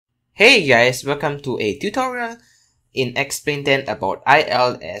Hey guys, welcome to a tutorial in Explain 10 about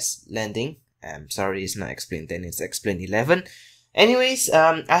ILS landing. I'm sorry, it's not Explain 10, it's Explain 11. Anyways,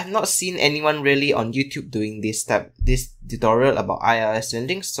 I have not seen anyone really on YouTube doing this tutorial about ILS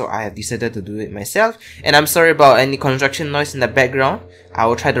landing, so I have decided to do it myself. And I'm sorry about any construction noise in the background. I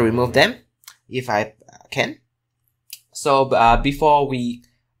will try to remove them if I can. So before we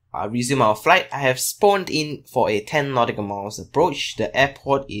resume our flight, I have spawned in for a 10 nautical miles approach. The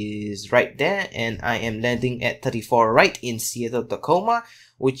airport is right there, and I am landing at 34 right in Seattle, Tacoma,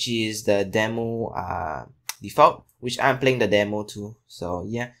 which is the demo default, which I'm playing the demo too. So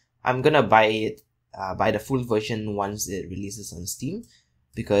yeah, I'm gonna buy it, buy the full version once it releases on Steam,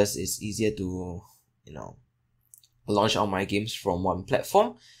 because it's easier to, launch all my games from one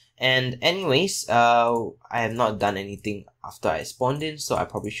platform. And anyways, I have not done anything after I spawned in, so I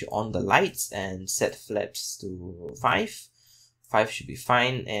probably should on the lights and set flaps to 5. 5 should be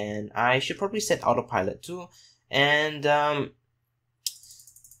fine, and I should probably set autopilot too. And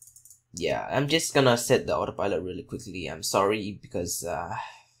yeah, I'm just gonna set the autopilot really quickly. I'm sorry because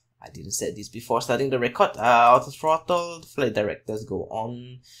I didn't set this before starting the record. Auto throttle, flight directors go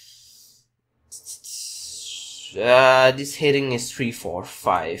on. This heading is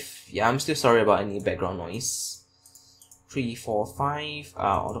 345. Yeah, I'm still sorry about any background noise. 345.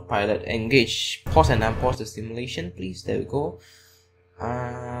 Autopilot engage. Pause and unpause the simulation, please. There we go.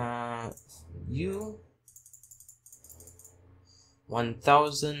 You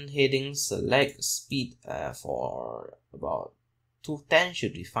 1000 heading select speed for about 210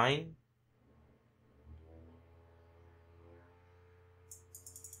 should be fine.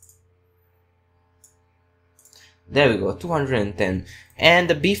 There we go, 210.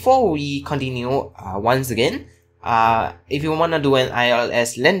 And before we continue, once again, if you want to do an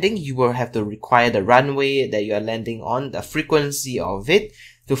ILS landing, you will have to require the runway that you are landing on, the frequency of it.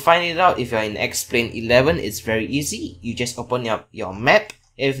 To find it out, if you're in Explain 11, it's very easy. You just open up your map.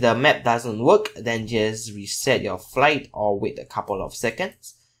 If the map doesn't work, then just reset your flight or wait a couple of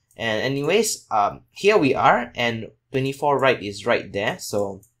seconds. And anyways, here we are, and 24 right is right there.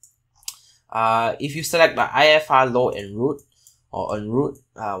 So if you select the IFR low en route or en route,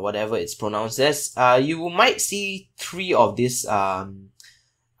 whatever it's pronounced as, you might see 3 of this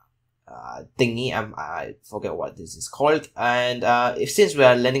thingy. I forget what this is called. And since we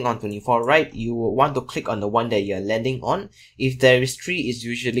are landing on 24 right, you will want to click on the one that you're landing on. If there is 3, it's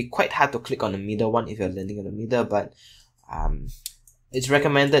usually quite hard to click on the middle one if you're landing in the middle, but it's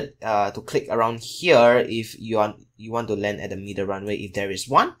recommended to click around here if you want to land at the middle runway if there is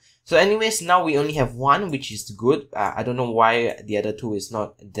one. So anyways, now we only have 1, which is good. I don't know why the other 2 is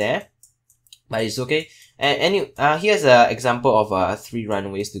not there, but it's okay. And here's an example of 3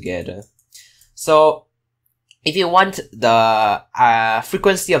 runways together. So if you want the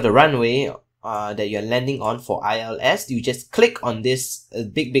frequency of the runway that you're landing on for ILS, you just click on this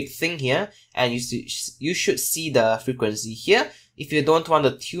big thing here, and you should see the frequency here. If you don't want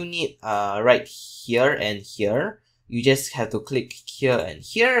to tune it right here and here, you just have to click here and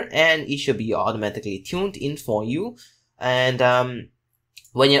here, and it should be automatically tuned in for you. And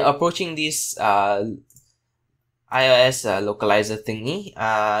when you're approaching this ILS localizer thingy,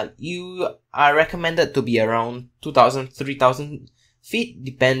 you are recommended to be around 2,000, 3,000 feet,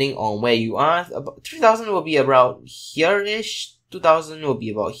 depending on where you are. About 3,000 will be about here-ish, 2,000 will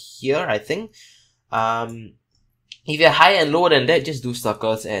be about here, I think. If you're higher and lower than that, just do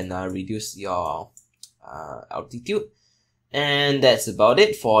circles and reduce your altitude. And that's about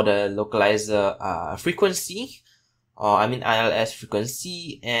it for the localizer frequency, or I mean ILS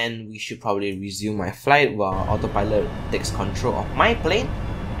frequency. And we should probably resume my flight while autopilot takes control of my plane.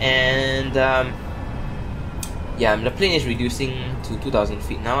 And yeah, the plane is reducing to 2,000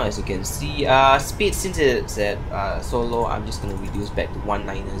 feet now, as you can see. Speed, since it's at so low, I'm just going to reduce back to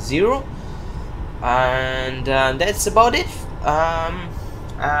 190. And that's about it.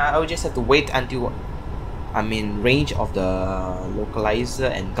 I will just have to wait until I'm in range of the localizer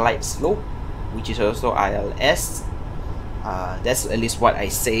and glide slope, which is also ILS. That's at least what I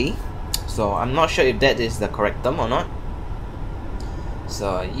say. So I'm not sure if that is the correct term or not.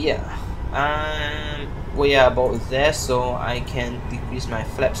 So yeah, we are about there, so I can decrease my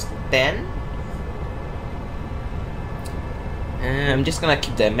flaps to 10. And I'm just gonna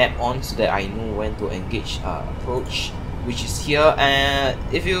keep the map on so that I know when to engage approach, which is here.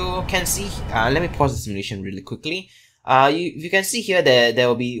 If you can see, let me pause the simulation really quickly. You can see here that there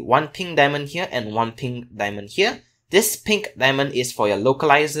will be 1 pink diamond here and 1 pink diamond here. This pink diamond is for your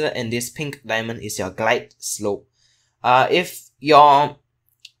localizer, and this pink diamond is your glide slope. If your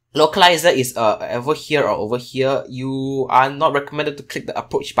localizer is over here or over here, you are not recommended to click the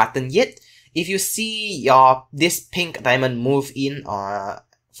approach button yet. If you see this pink diamond move in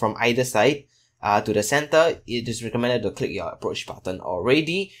from either side to the center, it is recommended to click your approach button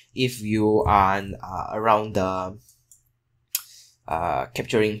already if you are around the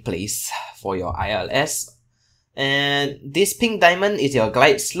capturing place for your ILS. And this pink diamond is your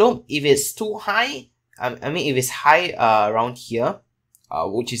glide slope. If it's too high, if it's high around here,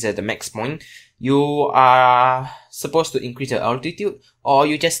 which is at the max point, you are supposed to increase your altitude, or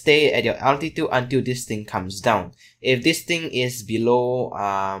you just stay at your altitude until this thing comes down. If this thing is below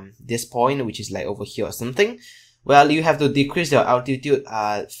this point, which is like over here or something, well, you have to decrease your altitude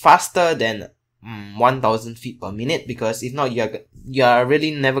faster than 1000 feet per minute, because if not, you're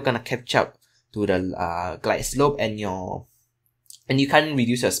really never gonna catch up to the glide slope, and you can't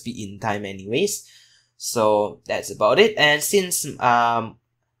reduce your speed in time anyways. So that's about it. And since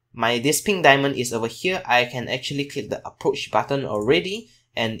this pink diamond is over here, I can actually click the approach button already.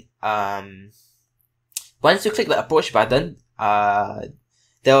 And once you click the approach button,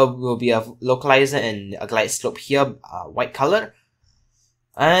 there will be a localizer and a glide slope here, white color.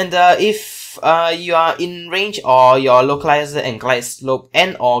 And if you are in range, or your localizer and glide slope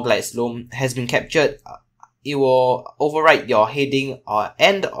or glide slope has been captured, it will override your heading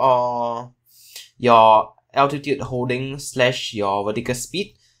or your altitude holding / your vertical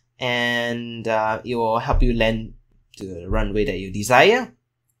speed, and it will help you land to the runway that you desire.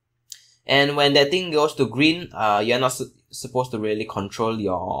 And when that thing goes to green, you're not supposed to really control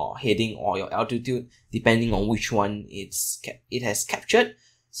your heading or your altitude depending on which one it has captured.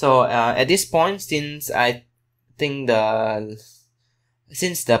 So at this point, since I think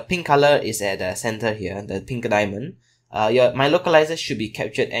since the pink color is at the center here, the pink diamond, my localizer should be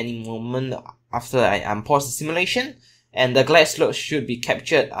captured any moment after I unpause the simulation, and the glide slope should be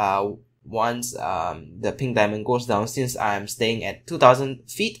captured once the pink diamond goes down, since I'm staying at 2000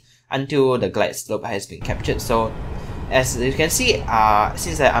 feet until the glide slope has been captured. So as you can see,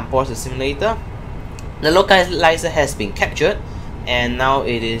 since I unpause the simulator, the localizer has been captured, and now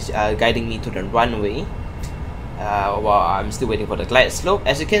it is guiding me to the runway while I'm still waiting for the glide slope.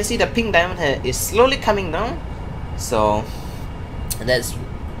 As you can see, the pink diamond is slowly coming down. So that's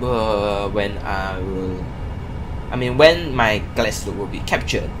when when my glide slope will be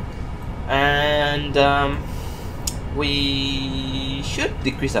captured. And we should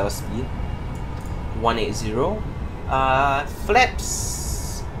decrease our speed 180.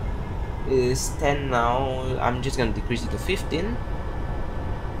 Flaps is 10 now. I'm just gonna decrease it to 15.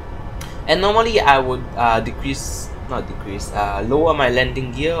 And normally I would lower my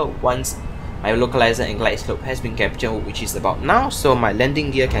landing gear once my localizer and glide slope has been captured, which is about now, so my landing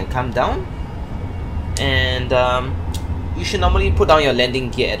gear can come down. And you should normally put down your landing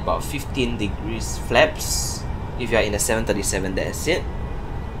gear at about 15 degrees flaps if you are in a 737. That's it.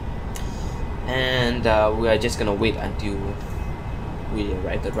 And we are just gonna wait until we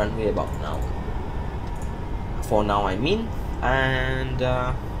arrive at the runway about now. For now, I mean. And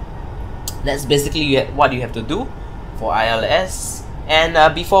that's basically what you have to do for ILS. And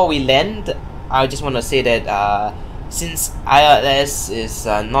before we land, I just want to say that since ILS is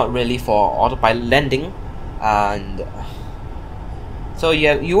not really for autopilot landing, and so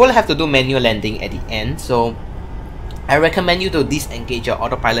you will have to do manual landing at the end. So I recommend you to disengage your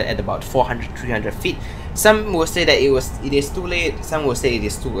autopilot at about 400-300 feet. Some will say that it is too late. Some will say it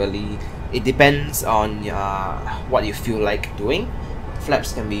is too early. It depends on what you feel like doing.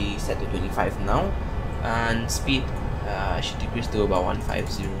 Flaps can be set to 25 now, and speed should decrease to about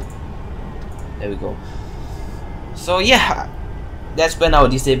 150. There we go. So yeah, that's when I'll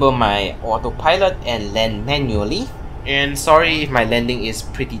disable my autopilot and land manually. And sorry if my landing is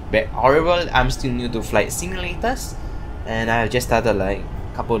pretty bad, horrible. I'm still new to flight simulators, and I just started like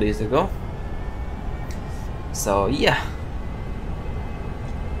a couple days ago. So yeah,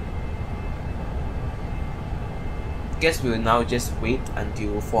 guess we'll now just wait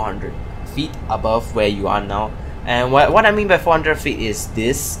until 400 feet above where you are now. And what I mean by 400 feet is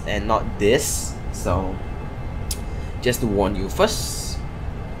this and not this. So just to warn you first.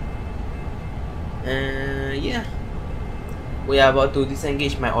 Yeah, we are about to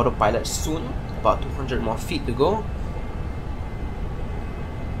disengage my autopilot soon. About 200 more feet to go.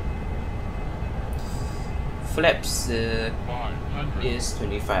 Flaps is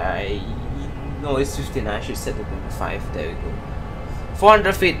 25. No, it's 15. I should set it to 25. There we go.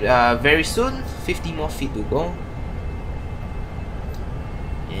 400 feet very soon. 50 more feet to go.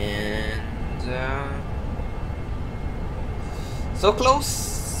 And so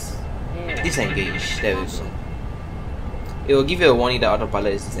close. Disengage. There we go. it will give you a warning that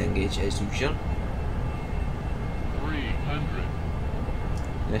autopilot is disengaged as usual. 300.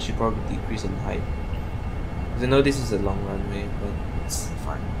 And I should probably decrease in height. Because I know this is a long runway, but it's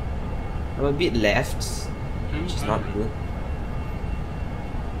fine. I'm a bit left, which is not good.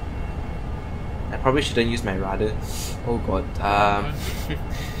 I probably shouldn't use my rudder. Oh god.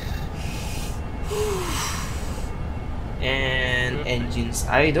 And engines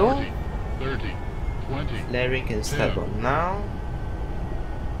idle. 30, 20. Flaring can start on now.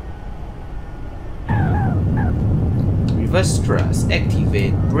 Reverse thrust,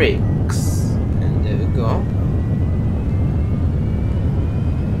 activate brakes. And there we go.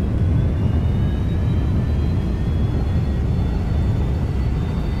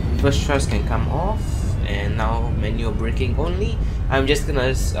 Reverse thrust can come off, and now manual braking only. I'm just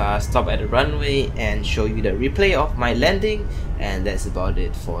gonna stop at the runway and show you the replay of my landing, and that's about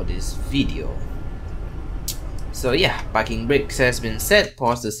it for this video. So yeah, parking brakes has been set.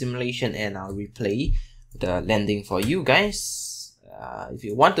 Pause the simulation and I'll replay the landing for you guys if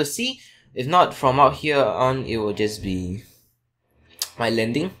you want to see. If not, from out here on it will just be my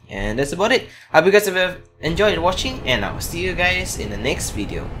landing, and that's about it. I hope you guys have enjoyed watching, and I'll see you guys in the next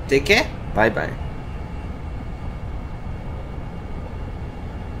video. Take care, bye bye.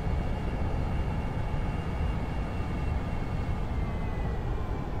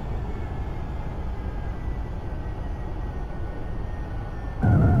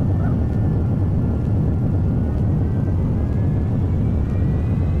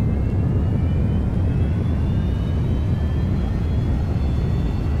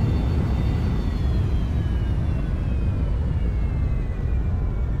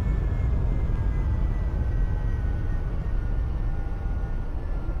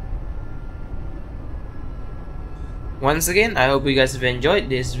 Once again, I hope you guys have enjoyed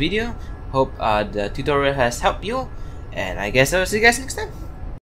this video. Hope the tutorial has helped you, and I guess I'll see you guys next time.